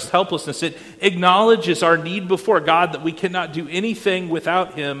expressed helplessness. It acknowledges our need before God, that we cannot do anything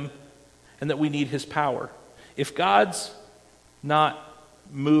without Him and that we need His power. If God's not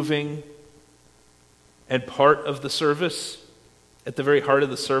moving and part of the service, at the very heart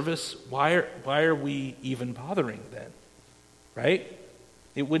of the service, why are we even bothering then? Right?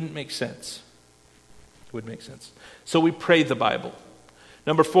 It wouldn't make sense. It wouldn't make sense. So we pray the Bible.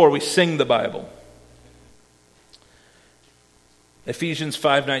 Number 4, we sing the Bible. Ephesians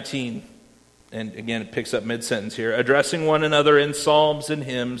 5:19, and again it picks up mid-sentence here, addressing one another in psalms and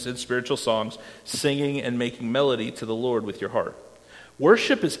hymns and spiritual songs, singing and making melody to the Lord with your heart.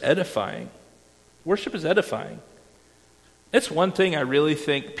 Worship is edifying. Worship is edifying. It's one thing I really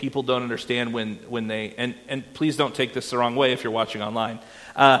think people don't understand when they, and please don't take this the wrong way if you're watching online,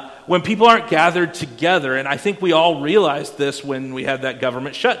 when people aren't gathered together, and I think we all realized this when we had that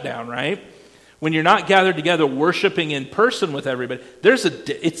government shutdown, right? When you're not gathered together worshiping in person with everybody,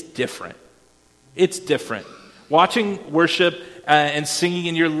 it's different. It's different. Watching worship and singing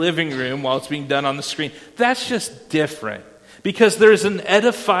in your living room while it's being done on the screen, that's just different. Because there's an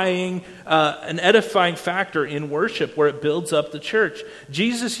edifying factor in worship where it builds up the church.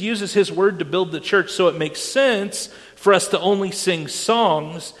 Jesus uses his word to build the church, so it makes sense for us to only sing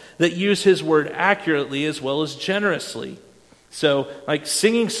songs that use his word accurately as well as generously. So, like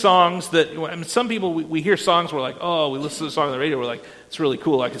singing songs that, some people, we hear songs, we're like, oh, we listen to a song on the radio, we're like, it's really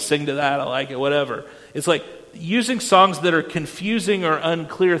cool, I can sing to that, I like it, whatever. It's like using songs that are confusing or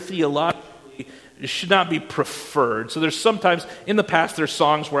unclear theologically should not be preferred. So there's sometimes, in the past, there's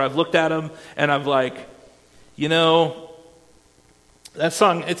songs where I've looked at them and I'm like, that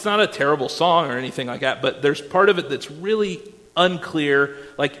song, it's not a terrible song or anything like that, but there's part of it that's really unclear.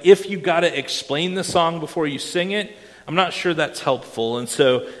 Like if you got to explain the song before you sing it, I'm not sure that's helpful. And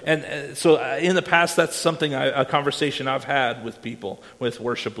so in the past, that's something, a conversation I've had with people, with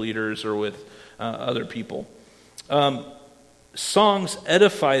worship leaders or with other people. Songs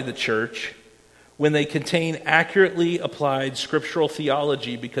edify the church when they contain accurately applied scriptural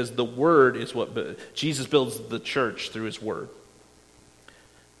theology, because the word is what Jesus builds the church through his word.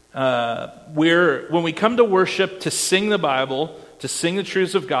 When we come to worship to sing the Bible, to sing the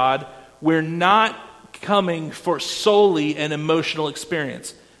truths of God, we're not coming for solely an emotional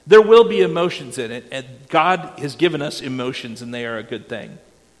experience. There will be emotions in it, and God has given us emotions, and they are a good thing.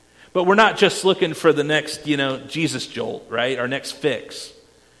 But we're not just looking for the next, Jesus jolt, right? Our next fix,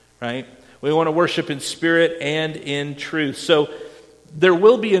 right? We want to worship in spirit and in truth. So there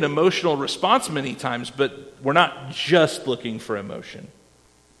will be an emotional response many times, but we're not just looking for emotion.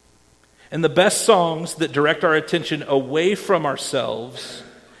 And the best songs that direct our attention away from ourselves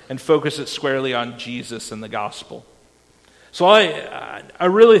and focus it squarely on Jesus and the gospel. So I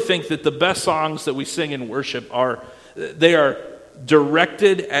really think that the best songs that we sing in worship are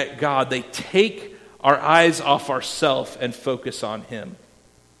directed at God. They take our eyes off ourselves and focus on him.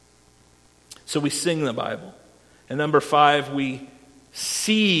 So we sing the Bible. And number 5, we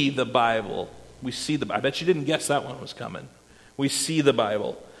see the Bible. We see the Bible. I bet you didn't guess that one was coming. We see the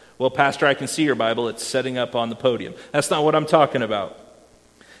Bible. Well, Pastor, I can see your Bible. It's setting up on the podium. That's not what I'm talking about.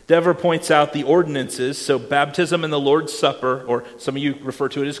 Dever points out the ordinances, so baptism and the Lord's Supper, or some of you refer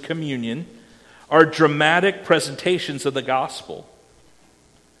to it as communion, are dramatic presentations of the gospel.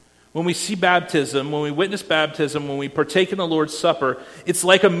 When we see baptism, when we witness baptism, when we partake in the Lord's Supper, it's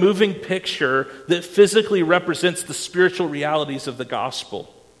like a moving picture that physically represents the spiritual realities of the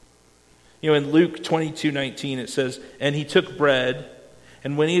gospel. In Luke 22:19 it says, "And he took bread,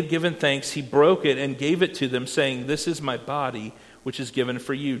 and when he had given thanks, he broke it and gave it to them, saying, 'This is my body, which is given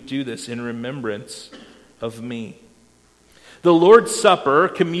for you. Do this in remembrance of me.'" The Lord's Supper,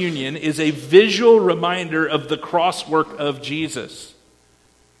 communion, is a visual reminder of the cross work of Jesus.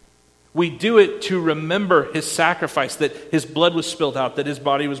 We do it to remember his sacrifice, that his blood was spilled out, that his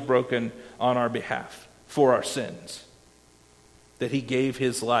body was broken on our behalf for our sins, that he gave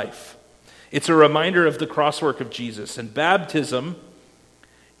his life. It's a reminder of the cross work of Jesus. And baptism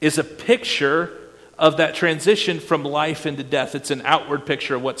is a picture of that transition from life into death. It's an outward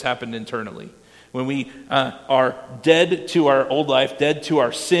picture of what's happened internally. When we are dead to our old life, dead to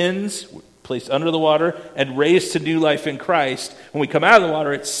our sins, placed under the water, and raised to new life in Christ. When we come out of the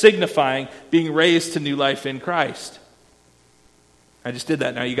water, it's signifying being raised to new life in Christ. I just did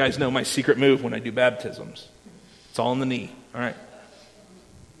that. Now you guys know my secret move when I do baptisms. It's all in the knee. All right.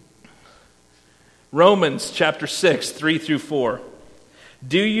 Romans chapter 6, 3-4.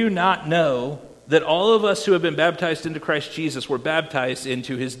 "Do you not know that all of us who have been baptized into Christ Jesus were baptized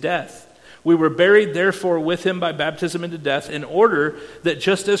into his death? We were buried, therefore, with him by baptism into death, in order that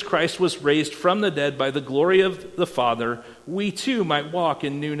just as Christ was raised from the dead by the glory of the Father, we too might walk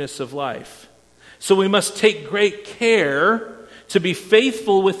in newness of life. So we must take great care to be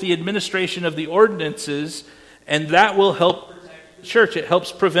faithful with the administration of the ordinances, and that will help protect the church. It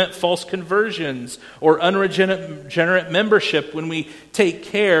helps prevent false conversions or unregenerate membership when we take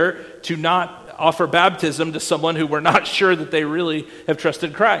care to not offer baptism to someone who we're not sure that they really have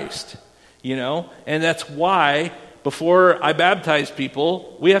trusted Christ. And that's why before I baptize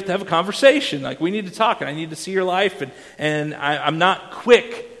people, we have to have a conversation. Like, we need to talk, and I need to see your life. And I'm not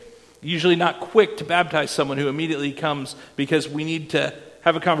usually not quick to baptize someone who immediately comes, because we need to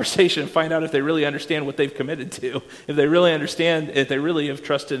have a conversation and find out if they really understand what they've committed to, if they really understand, if they really have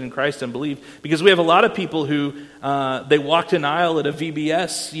trusted in Christ and believe. Because we have a lot of people who, they walked an aisle at a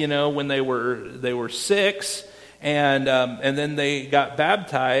VBS, when they were 6, and then they got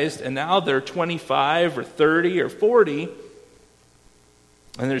baptized, and now they're 25 or 30 or 40,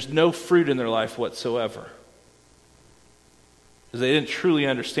 and there's no fruit in their life whatsoever. Because they didn't truly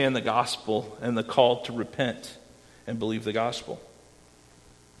understand the gospel and the call to repent and believe the gospel.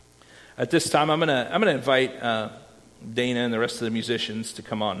 At this time, I'm gonna invite Dana and the rest of the musicians to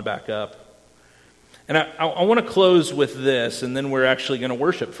come on and back up. And I want to close with this, and then we're actually going to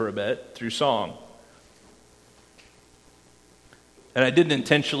worship for a bit through song. And I didn't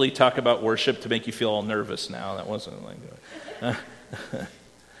intentionally talk about worship to make you feel all nervous now. That wasn't like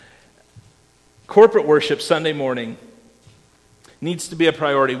corporate worship Sunday morning needs to be a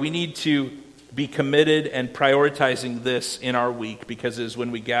priority. We need to be committed and prioritizing this in our week, because it is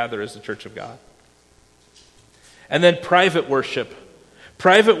when we gather as the church of God. And then private worship.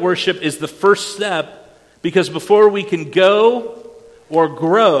 Private worship is the first step, because before we can go or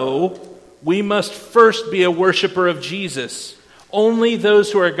grow, we must first be a worshiper of Jesus. Only those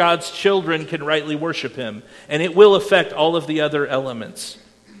who are God's children can rightly worship him, and it will affect all of the other elements.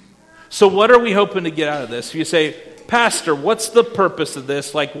 So what are we hoping to get out of this? If you say, Pastor, what's the purpose of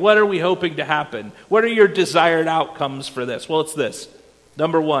this? Like, what are we hoping to happen? What are your desired outcomes for this? Well, it's this.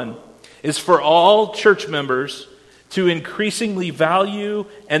 Number one is for all church members to increasingly value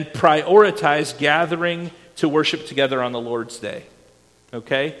and prioritize gathering to worship together on the Lord's Day.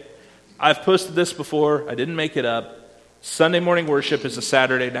 Okay? I've posted this before. I didn't make it up. Sunday morning worship is a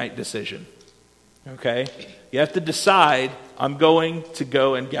Saturday night decision. Okay? You have to decide, I'm going to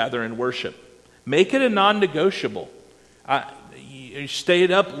go and gather and worship. Make it a non-negotiable. You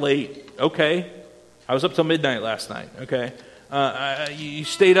stayed up late. Okay. I was up till midnight last night. Okay. You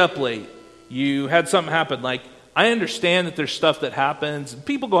stayed up late. You had something happen. Like, I understand that there's stuff that happens.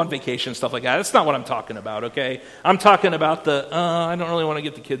 People go on vacation and stuff like that. That's not what I'm talking about, okay? I'm talking about I don't really want to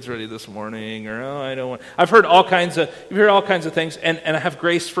get the kids ready this morning, or, I don't want... You've heard all kinds of things, and I have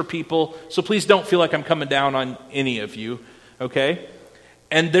grace for people, so please don't feel like I'm coming down on any of you, okay?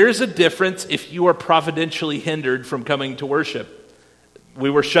 And there's a difference if you are providentially hindered from coming to worship. We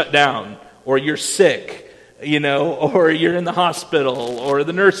were shut down, or you're sick, or you're in the hospital, or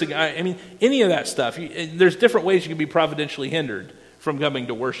the nursing. I mean, any of that stuff. There's different ways you can be providentially hindered from coming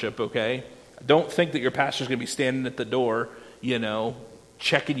to worship, okay? Don't think that your pastor's going to be standing at the door,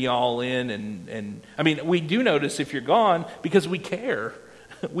 checking you all in. And I mean, we do notice if you're gone because we care.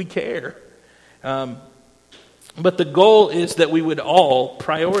 We care. But the goal is that we would all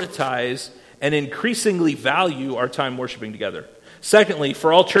prioritize and increasingly value our time worshiping together. Secondly,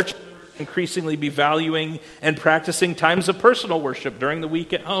 for all church members, increasingly be valuing and practicing times of personal worship during the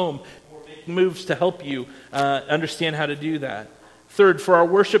week at home, or making moves to help you understand how to do that. Third, for our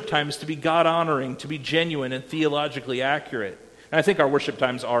worship times to be God-honoring, to be genuine and theologically accurate. And I think our worship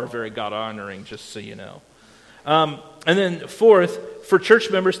times are very God-honoring, just so you know. And then fourth, for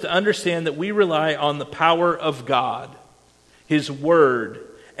church members to understand that we rely on the power of God, His Word,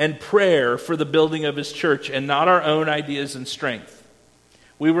 and prayer for the building of His church, and not our own ideas and strength.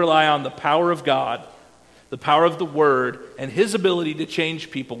 We rely on the power of God, the power of the Word, and His ability to change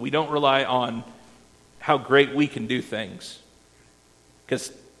people. We don't rely on how great we can do things.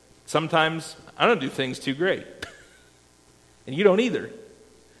 Because sometimes I don't do things too great. And you don't either.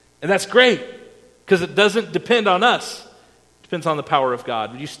 And that's great. Because it doesn't depend on us. It depends on the power of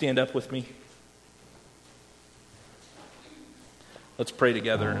God. Would you stand up with me? Let's pray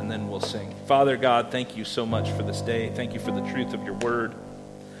together and then we'll sing. Father God, thank you so much for this day. Thank you for the truth of your word.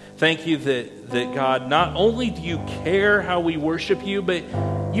 Thank you that God, not only do you care how we worship you, but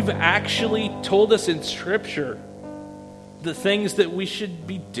you've actually told us in Scripture the things that we should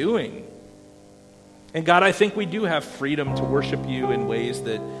be doing. And God, I think we do have freedom to worship you in ways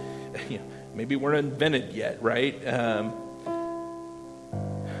that maybe weren't invented yet, right?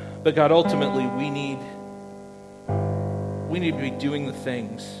 But God, ultimately, we need to be doing the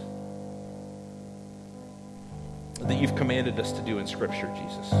things that you've commanded us to do in Scripture,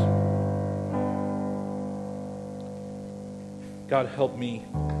 Jesus. God, help me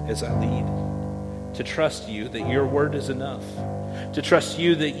as I lead to trust you that your word is enough, to trust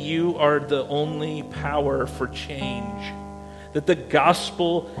you that you are the only power for change, that the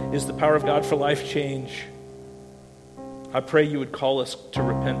gospel is the power of God for life change. I pray you would call us to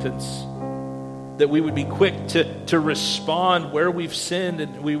repentance, that we would be quick to respond where we've sinned,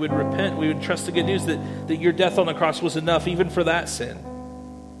 and we would repent. We would trust the good news that your death on the cross was enough even for that sin.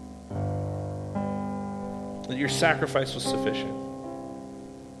 That your sacrifice was sufficient.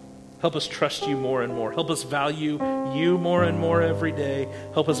 Help us trust you more and more. Help us value you more and more every day.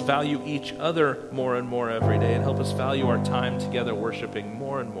 Help us value each other more and more every day. And help us value our time together worshiping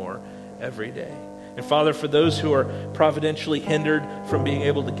more and more every day. And Father, for those who are providentially hindered from being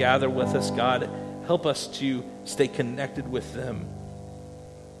able to gather with us, God, help us to stay connected with them.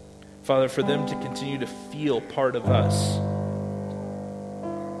 Father, for them to continue to feel part of us.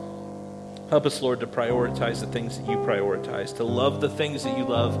 Help us, Lord, to prioritize the things that you prioritize, to love the things that you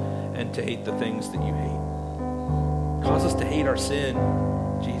love, and to hate the things that you hate. Cause us to hate our sin,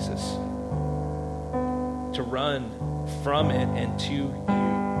 Jesus, to run from it and to you.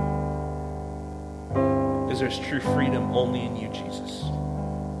 Because there's true freedom only in you, Jesus.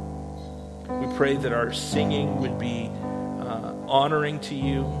 We pray that our singing would be honoring to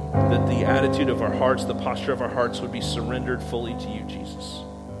you, that the attitude of our hearts, the posture of our hearts would be surrendered fully to you, Jesus.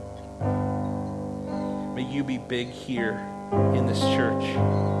 May you be big here in this church.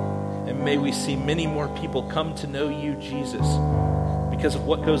 And may we see many more people come to know you, Jesus, because of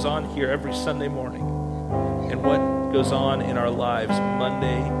what goes on here every Sunday morning and what goes on in our lives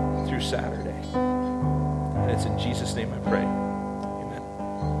Monday through Saturday. And it's in Jesus' name I pray.